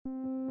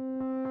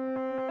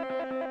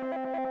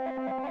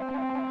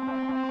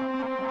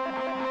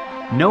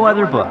No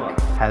other book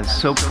has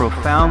so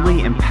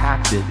profoundly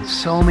impacted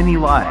so many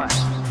lives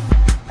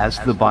as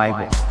the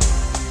Bible.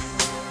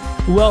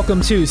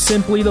 Welcome to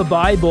Simply the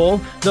Bible,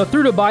 the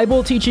Through the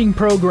Bible teaching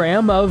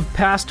program of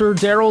Pastor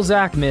Daryl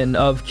Zachman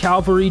of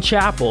Calvary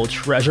Chapel,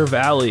 Treasure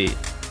Valley.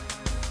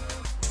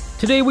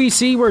 Today we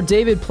see where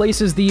David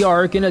places the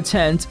ark in a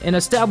tent and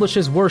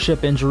establishes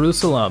worship in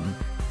Jerusalem.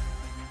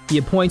 He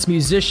appoints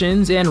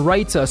musicians and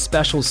writes a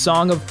special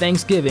song of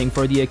thanksgiving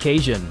for the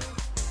occasion.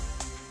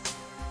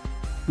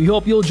 We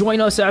hope you'll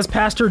join us as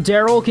Pastor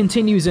Daryl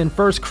continues in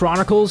 1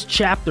 Chronicles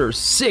chapter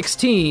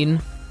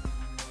 16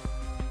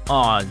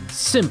 on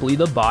Simply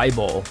the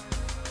Bible.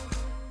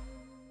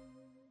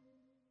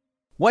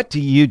 What do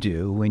you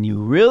do when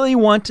you really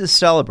want to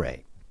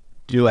celebrate?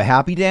 Do a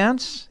happy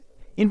dance?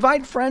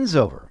 Invite friends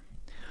over?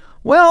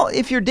 Well,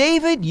 if you're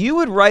David, you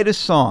would write a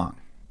song.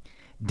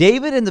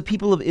 David and the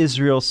people of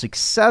Israel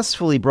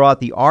successfully brought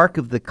the Ark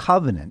of the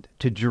Covenant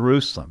to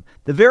Jerusalem.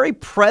 The very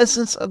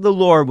presence of the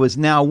Lord was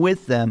now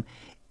with them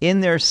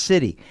in their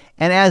city.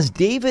 And as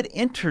David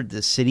entered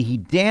the city, he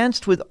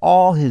danced with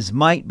all his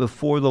might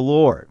before the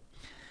Lord.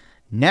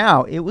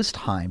 Now it was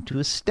time to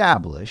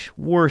establish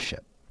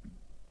worship.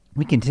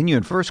 We continue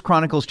in 1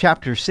 Chronicles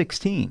chapter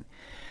 16.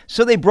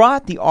 So they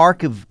brought the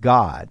ark of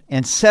God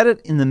and set it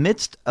in the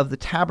midst of the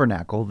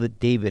tabernacle that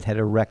David had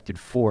erected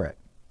for it.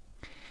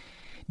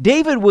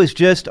 David was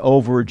just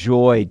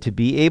overjoyed to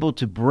be able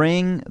to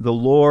bring the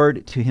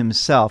Lord to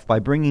himself by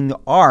bringing the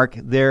ark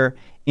there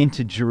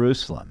into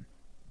Jerusalem.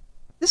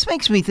 This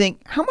makes me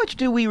think, how much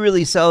do we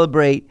really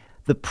celebrate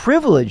the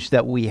privilege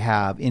that we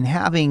have in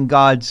having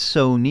God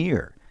so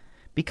near?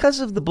 Because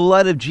of the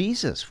blood of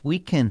Jesus, we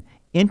can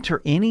enter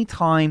any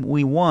time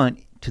we want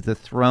to the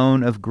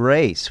throne of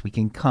grace. We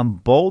can come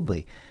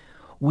boldly.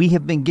 We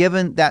have been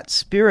given that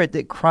spirit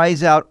that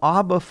cries out,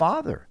 Abba,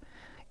 Father.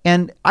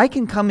 And I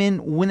can come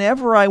in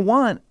whenever I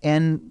want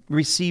and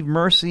receive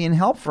mercy and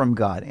help from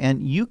God.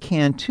 And you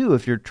can too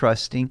if you're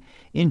trusting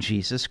in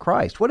Jesus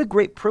Christ. What a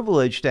great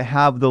privilege to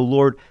have the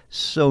Lord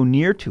so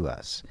near to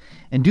us.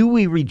 And do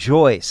we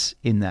rejoice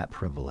in that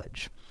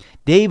privilege?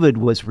 David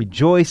was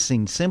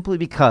rejoicing simply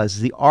because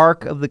the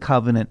Ark of the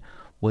Covenant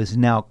was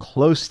now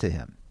close to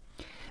him.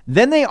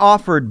 Then they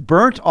offered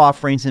burnt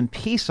offerings and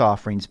peace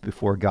offerings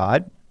before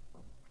God.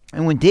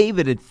 And when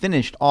David had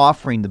finished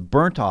offering the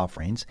burnt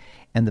offerings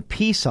and the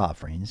peace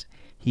offerings,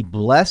 he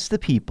blessed the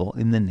people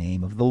in the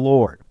name of the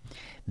Lord.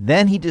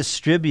 Then he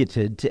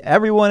distributed to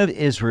everyone of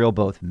Israel,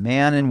 both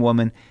man and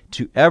woman,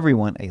 to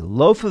everyone a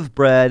loaf of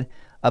bread,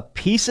 a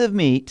piece of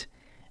meat,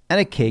 and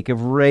a cake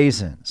of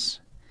raisins.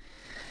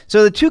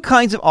 So the two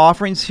kinds of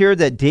offerings here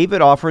that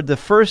David offered, the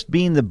first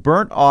being the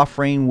burnt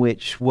offering,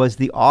 which was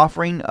the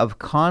offering of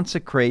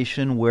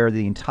consecration where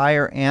the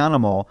entire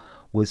animal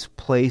was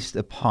placed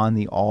upon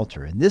the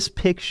altar. And this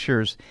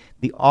pictures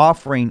the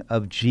offering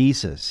of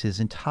Jesus, his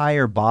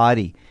entire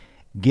body,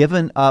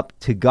 given up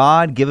to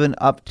God, given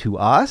up to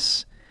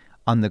us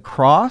on the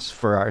cross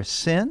for our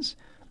sins.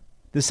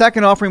 The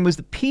second offering was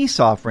the peace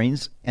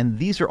offerings, and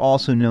these are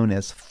also known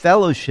as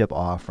fellowship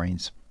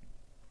offerings.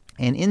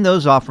 And in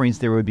those offerings,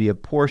 there would be a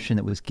portion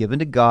that was given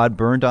to God,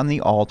 burned on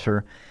the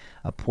altar,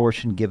 a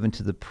portion given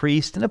to the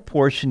priest, and a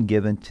portion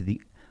given to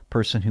the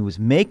person who was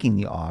making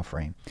the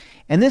offering.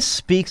 And this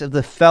speaks of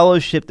the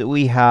fellowship that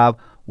we have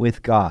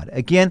with God.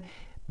 Again,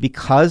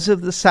 because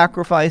of the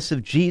sacrifice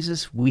of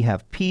Jesus, we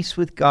have peace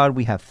with God,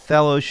 we have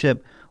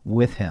fellowship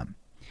with him.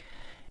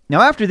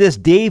 Now after this,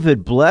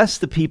 David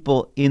blessed the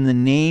people in the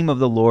name of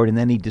the Lord, and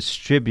then he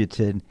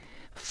distributed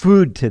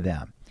food to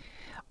them.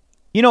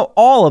 You know,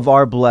 all of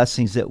our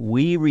blessings that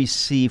we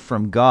receive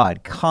from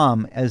God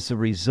come as a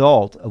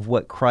result of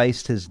what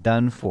Christ has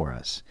done for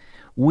us.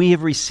 We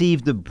have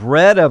received the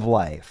bread of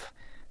life,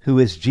 who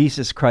is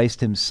Jesus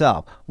Christ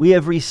himself. We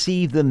have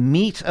received the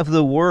meat of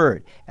the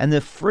Word and the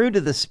fruit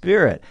of the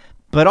Spirit.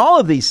 But all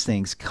of these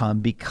things come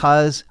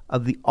because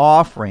of the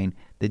offering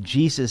that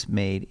Jesus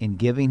made in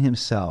giving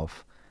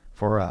himself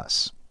for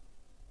us.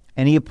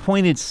 And he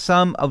appointed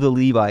some of the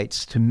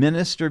Levites to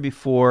minister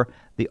before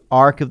the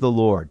ark of the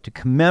Lord, to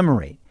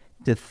commemorate,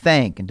 to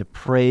thank, and to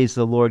praise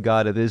the Lord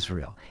God of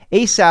Israel.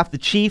 Asaph the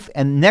chief,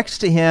 and next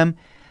to him,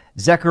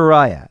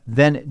 Zechariah,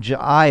 then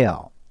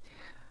Jael,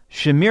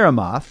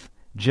 Shemiramoth,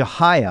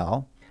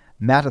 Jehiel,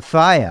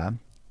 Mattathiah,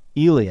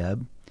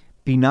 Eliab,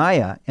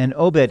 Benaiah, and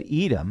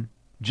Obed-Edom,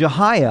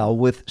 Jehiel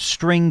with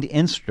stringed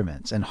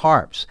instruments and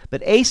harps,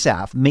 but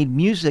Asaph made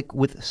music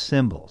with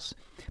cymbals.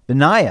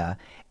 Benaiah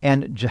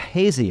and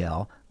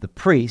Jahaziel, the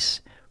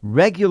priests,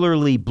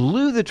 regularly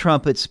blew the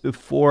trumpets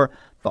before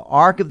the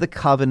Ark of the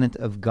Covenant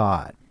of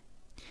God.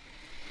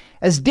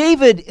 As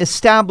David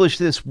established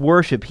this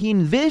worship, he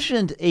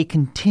envisioned a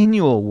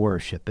continual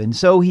worship, and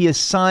so he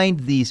assigned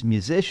these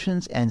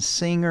musicians and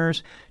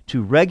singers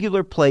to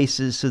regular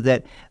places so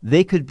that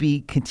they could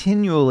be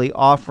continually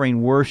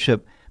offering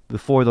worship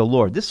before the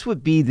Lord. This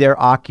would be their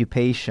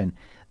occupation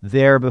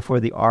there before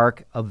the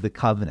Ark of the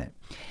Covenant.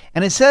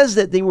 And it says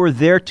that they were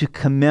there to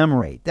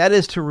commemorate, that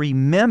is, to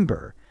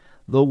remember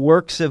the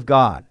works of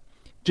God.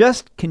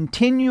 Just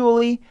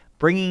continually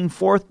bringing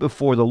forth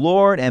before the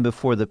Lord and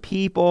before the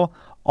people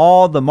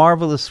all the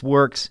marvelous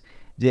works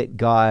that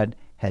God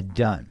had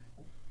done.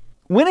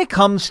 When it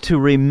comes to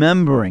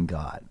remembering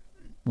God,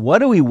 what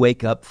do we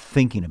wake up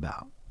thinking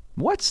about?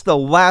 What's the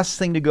last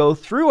thing to go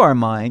through our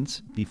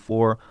minds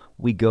before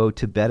we go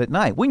to bed at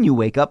night? When you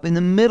wake up in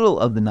the middle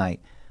of the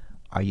night,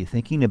 are you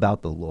thinking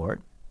about the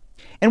Lord?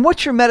 And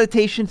what's your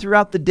meditation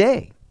throughout the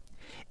day?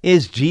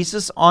 Is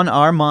Jesus on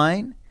our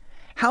mind?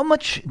 How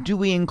much do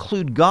we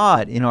include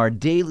God in our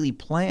daily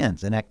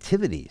plans and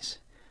activities?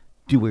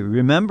 Do we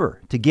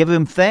remember to give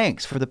him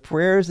thanks for the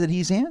prayers that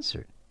he's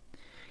answered?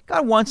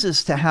 God wants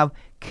us to have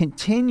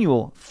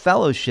continual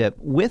fellowship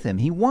with him.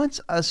 He wants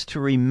us to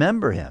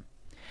remember him.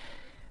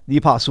 The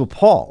Apostle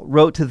Paul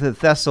wrote to the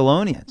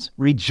Thessalonians,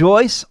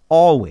 "Rejoice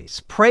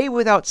always, pray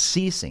without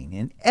ceasing,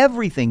 in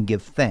everything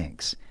give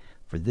thanks,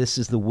 for this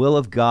is the will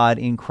of God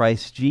in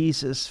Christ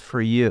Jesus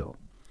for you."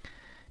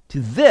 To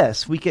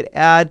this, we could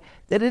add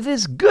that it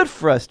is good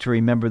for us to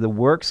remember the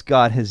works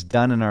God has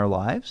done in our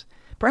lives,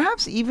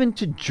 perhaps even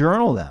to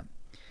journal them.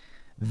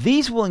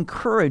 These will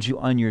encourage you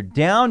on your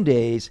down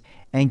days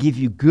and give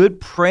you good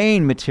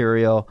praying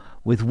material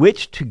with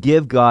which to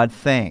give God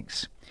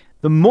thanks.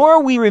 The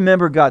more we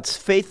remember God's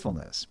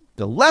faithfulness,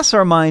 the less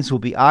our minds will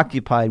be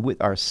occupied with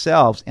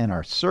ourselves and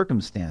our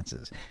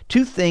circumstances,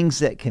 two things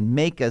that can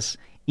make us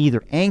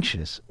either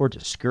anxious or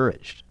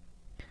discouraged.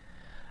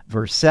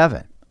 Verse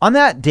 7. On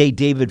that day,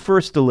 David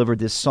first delivered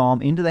this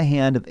psalm into the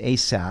hand of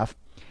Asaph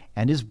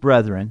and his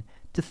brethren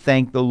to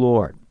thank the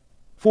Lord.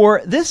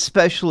 For this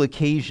special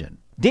occasion,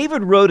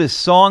 David wrote a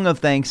song of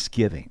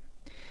thanksgiving.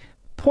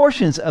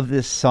 Portions of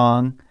this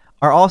song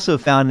are also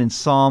found in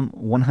Psalm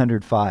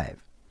 105.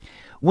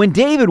 When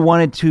David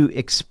wanted to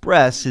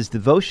express his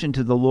devotion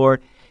to the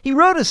Lord, he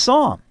wrote a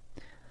psalm.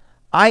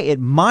 I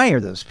admire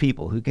those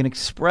people who can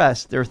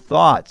express their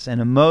thoughts and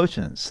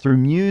emotions through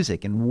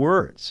music and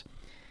words.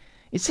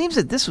 It seems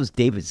that this was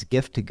David's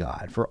gift to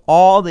God for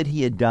all that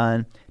he had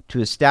done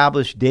to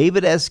establish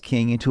David as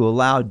king and to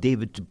allow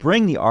David to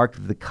bring the Ark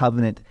of the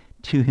Covenant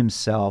to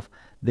himself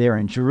there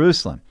in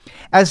Jerusalem.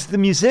 As the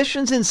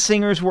musicians and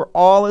singers were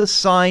all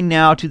assigned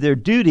now to their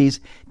duties,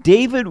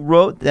 David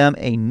wrote them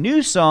a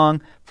new song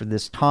for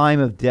this time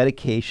of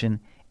dedication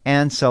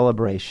and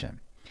celebration.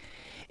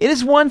 It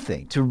is one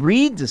thing to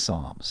read the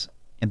Psalms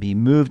and be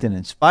moved and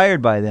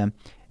inspired by them.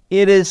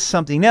 It is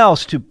something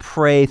else to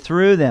pray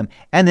through them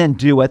and then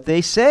do what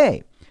they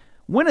say.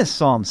 When a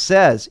psalm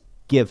says,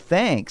 give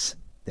thanks,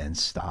 then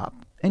stop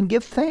and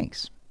give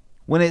thanks.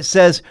 When it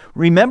says,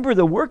 remember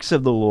the works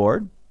of the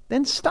Lord,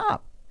 then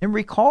stop and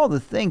recall the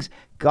things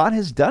God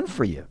has done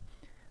for you.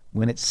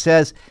 When it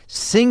says,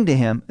 sing to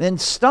him, then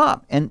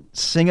stop and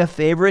sing a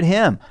favorite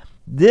hymn.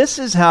 This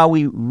is how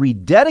we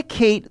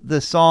rededicate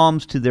the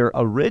Psalms to their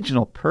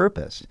original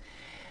purpose.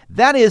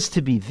 That is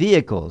to be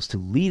vehicles to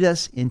lead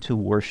us into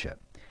worship.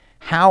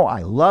 How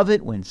I love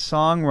it when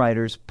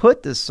songwriters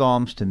put the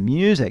Psalms to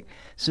music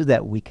so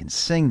that we can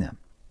sing them.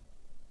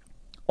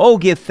 Oh,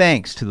 give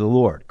thanks to the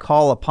Lord.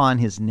 Call upon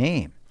his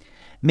name.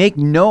 Make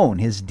known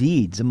his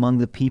deeds among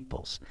the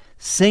peoples.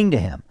 Sing to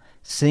him.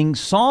 Sing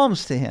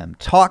psalms to him.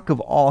 Talk of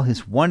all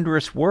his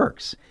wondrous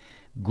works.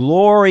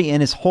 Glory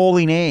in his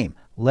holy name.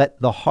 Let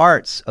the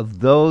hearts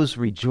of those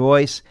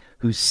rejoice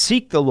who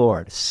seek the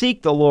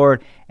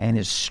Lord and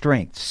his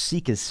strength.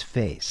 Seek his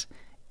face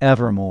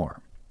evermore.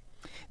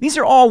 These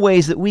are all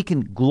ways that we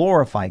can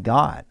glorify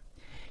God.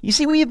 You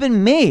see, we have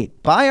been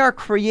made by our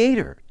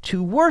Creator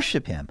to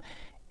worship him,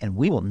 and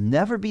we will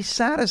never be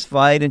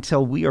satisfied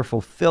until we are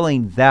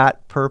fulfilling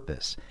that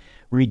purpose.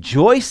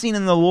 Rejoicing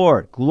in the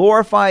Lord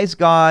glorifies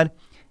God,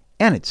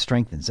 and it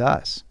strengthens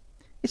us.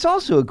 It's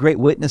also a great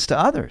witness to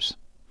others.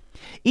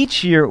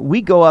 Each year,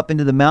 we go up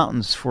into the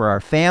mountains for our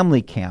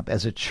family camp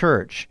as a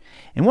church.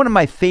 And one of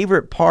my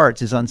favorite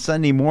parts is on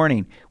Sunday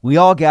morning, we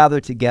all gather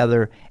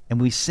together and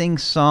we sing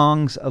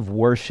songs of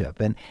worship.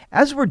 And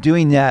as we're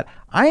doing that,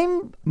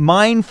 I'm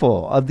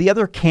mindful of the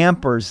other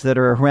campers that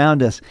are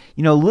around us,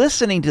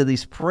 listening to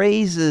these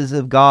praises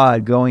of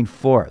God going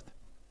forth.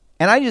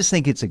 And I just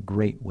think it's a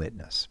great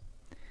witness.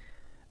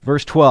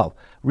 Verse 12,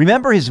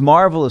 remember his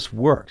marvelous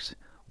works,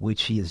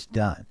 which he has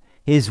done,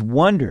 his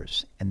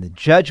wonders and the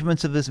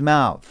judgments of his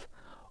mouth.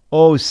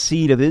 O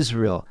seed of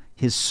Israel,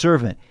 his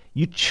servant,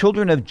 you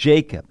children of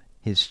Jacob,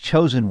 his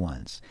chosen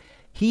ones.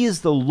 He is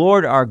the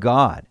Lord our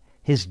God.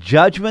 His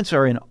judgments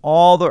are in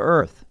all the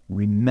earth.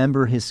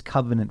 Remember his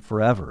covenant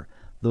forever,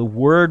 the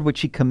word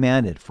which he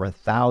commanded for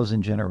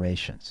 1,000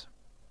 generations.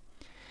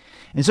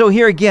 And so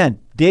here again,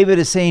 David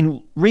is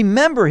saying,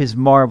 remember his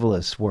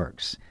marvelous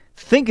works.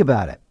 Think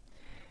about it.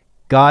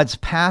 God's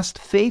past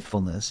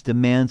faithfulness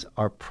demands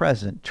our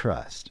present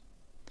trust.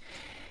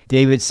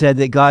 David said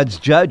that God's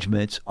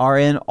judgments are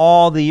in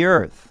all the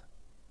earth.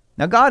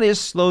 Now, God is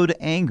slow to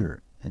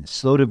anger and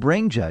slow to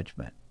bring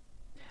judgment,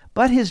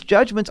 but his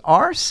judgments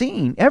are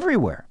seen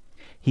everywhere.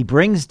 He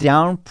brings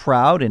down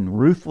proud and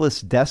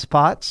ruthless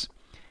despots.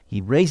 He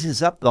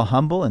raises up the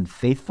humble and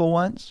faithful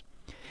ones.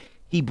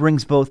 He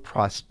brings both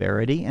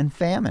prosperity and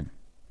famine.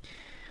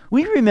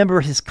 We remember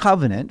his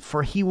covenant,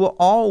 for he will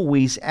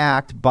always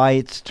act by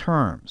its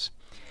terms.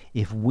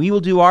 If we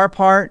will do our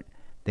part,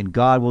 then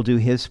God will do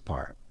his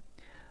part.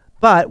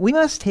 But we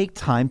must take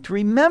time to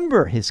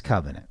remember his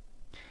covenant.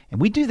 And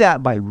we do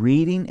that by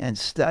reading and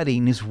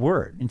studying his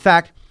word. In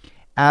fact,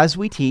 as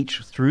we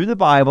teach through the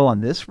Bible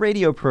on this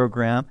radio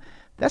program,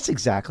 that's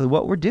exactly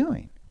what we're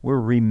doing. We're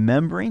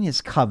remembering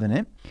his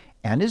covenant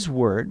and his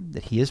word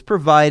that he has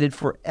provided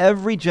for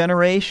every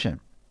generation.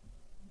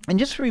 And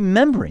just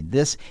remembering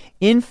this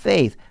in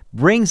faith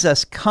brings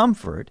us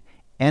comfort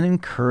and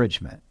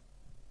encouragement.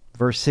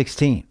 Verse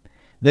 16,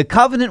 the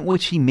covenant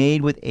which he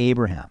made with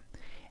Abraham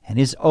and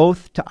his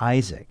oath to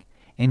Isaac,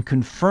 and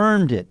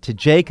confirmed it to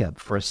Jacob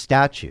for a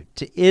statute,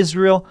 to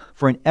Israel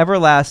for an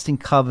everlasting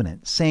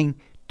covenant, saying,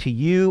 to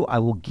you I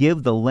will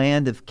give the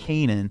land of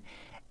Canaan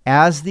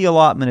as the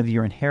allotment of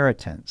your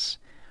inheritance,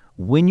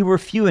 when you were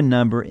few in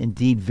number,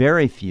 indeed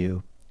very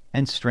few,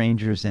 and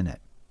strangers in it.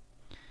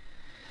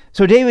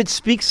 So David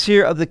speaks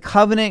here of the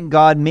covenant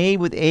God made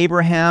with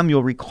Abraham.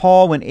 You'll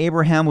recall when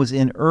Abraham was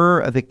in Ur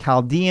of the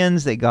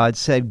Chaldeans that God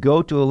said,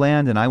 go to a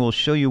land and I will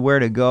show you where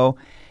to go.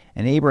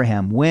 And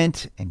Abraham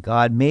went, and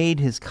God made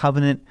his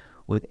covenant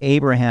with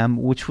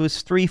Abraham, which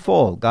was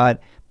threefold. God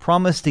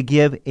promised to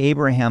give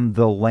Abraham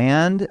the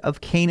land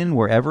of Canaan,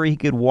 wherever he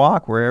could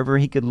walk, wherever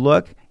he could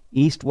look,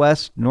 east,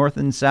 west, north,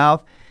 and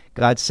south.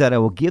 God said, I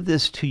will give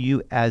this to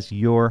you as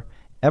your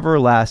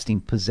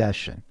everlasting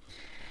possession.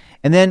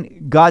 And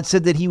then God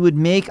said that he would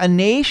make a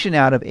nation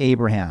out of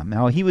Abraham.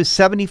 Now, he was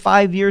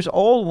 75 years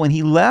old when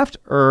he left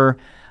Ur,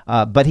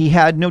 but he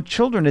had no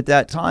children at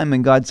that time.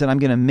 And God said, I'm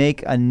going to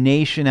make a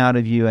nation out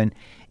of you. And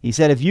he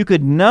said, if you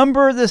could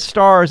number the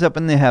stars up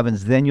in the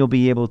heavens, then you'll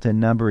be able to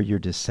number your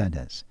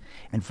descendants.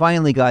 And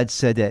finally, God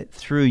said that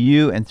through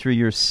you and through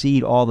your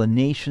seed, all the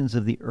nations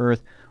of the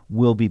earth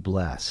will be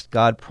blessed.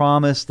 God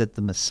promised that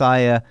the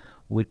Messiah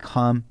would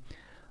come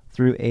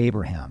through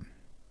Abraham.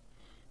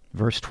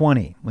 Verse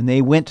 20, when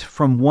they went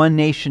from one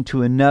nation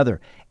to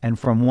another and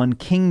from one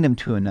kingdom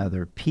to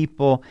another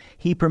people,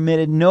 he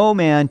permitted no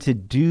man to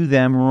do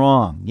them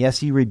wrong. Yes,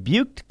 he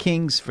rebuked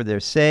kings for their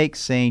sake,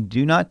 saying,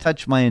 do not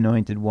touch my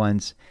anointed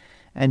ones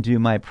and do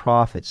my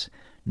prophets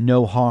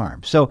no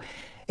harm. So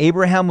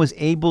Abraham was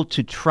able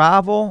to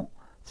travel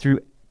through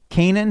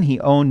Canaan. He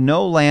owned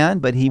no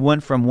land, but he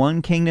went from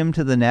one kingdom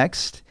to the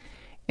next.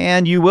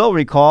 And you will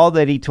recall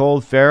that he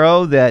told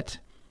Pharaoh that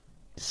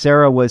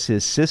Sarah was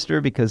his sister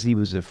because he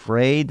was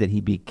afraid that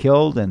he'd be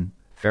killed, and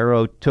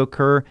Pharaoh took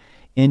her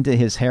into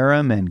his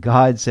harem, and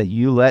God said,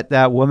 you let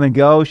that woman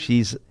go.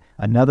 She's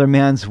another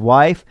man's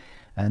wife.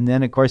 And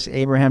then, of course,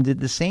 Abraham did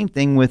the same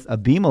thing with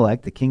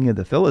Abimelech, the king of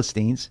the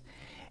Philistines.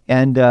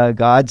 And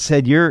God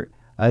said, you're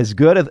as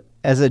good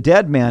as a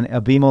dead man,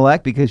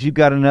 Abimelech, because you've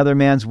got another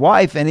man's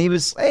wife. And he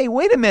was, hey,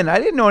 wait a minute, I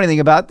didn't know anything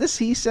about this.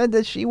 He said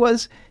that she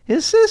was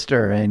his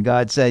sister. And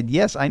God said,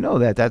 yes, I know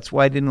that. That's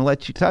why I didn't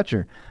let you touch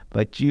her.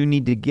 But you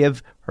need to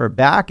give her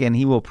back, and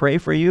he will pray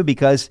for you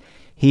because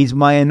he's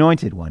my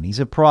anointed one. He's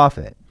a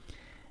prophet.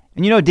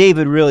 And you know,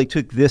 David really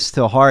took this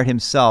to heart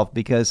himself,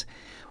 because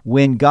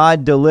when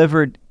God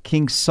delivered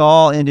King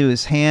Saul into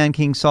his hand,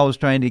 King Saul was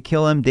trying to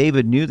kill him.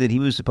 David knew that he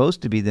was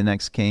supposed to be the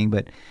next king,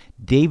 but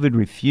David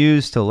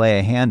refused to lay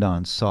a hand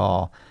on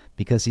Saul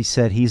because he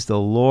said, he's the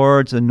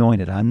Lord's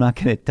anointed. I'm not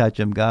going to touch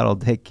him. God will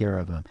take care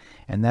of him.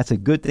 And that's a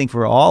good thing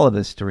for all of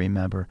us to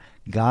remember.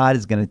 God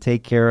is going to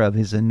take care of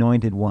his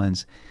anointed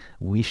ones.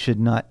 We should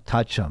not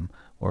touch them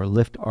or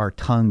lift our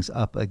tongues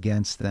up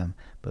against them,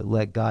 but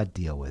let God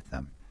deal with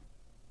them.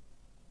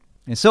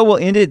 And so we'll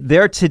end it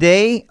there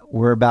today.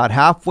 We're about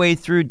halfway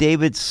through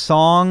David's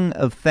song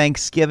of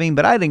thanksgiving,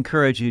 but I'd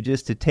encourage you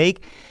just to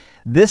take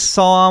this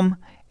psalm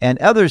and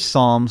other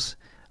psalms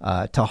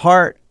to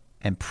heart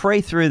and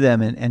pray through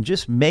them and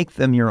just make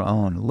them your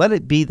own. Let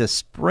it be the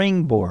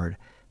springboard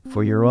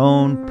for your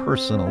own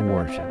personal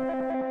worship.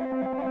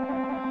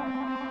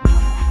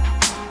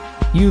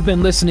 You've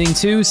been listening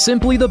to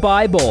Simply the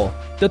Bible,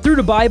 the Through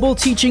the Bible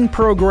teaching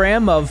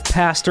program of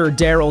Pastor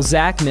Daryl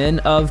Zachman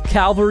of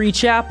Calvary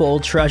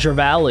Chapel, Treasure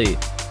Valley.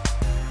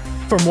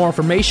 For more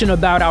information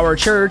about our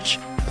church,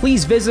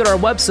 please visit our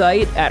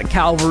website at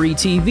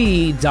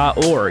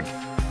calvarytv.org.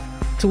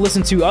 To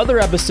listen to other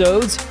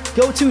episodes,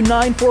 go to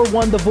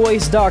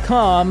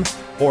 941thevoice.com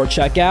or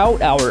check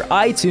out our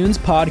iTunes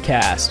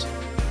podcast.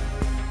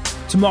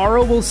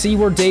 Tomorrow we'll see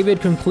where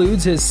David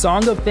concludes his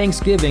song of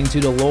thanksgiving to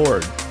the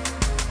Lord.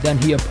 Then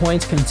he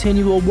appoints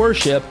continual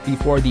worship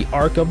before the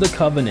Ark of the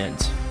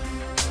Covenant.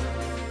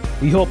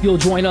 We hope you'll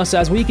join us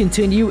as we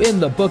continue in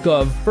the book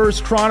of 1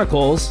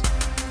 Chronicles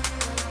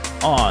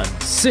on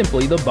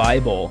Simply the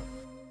Bible.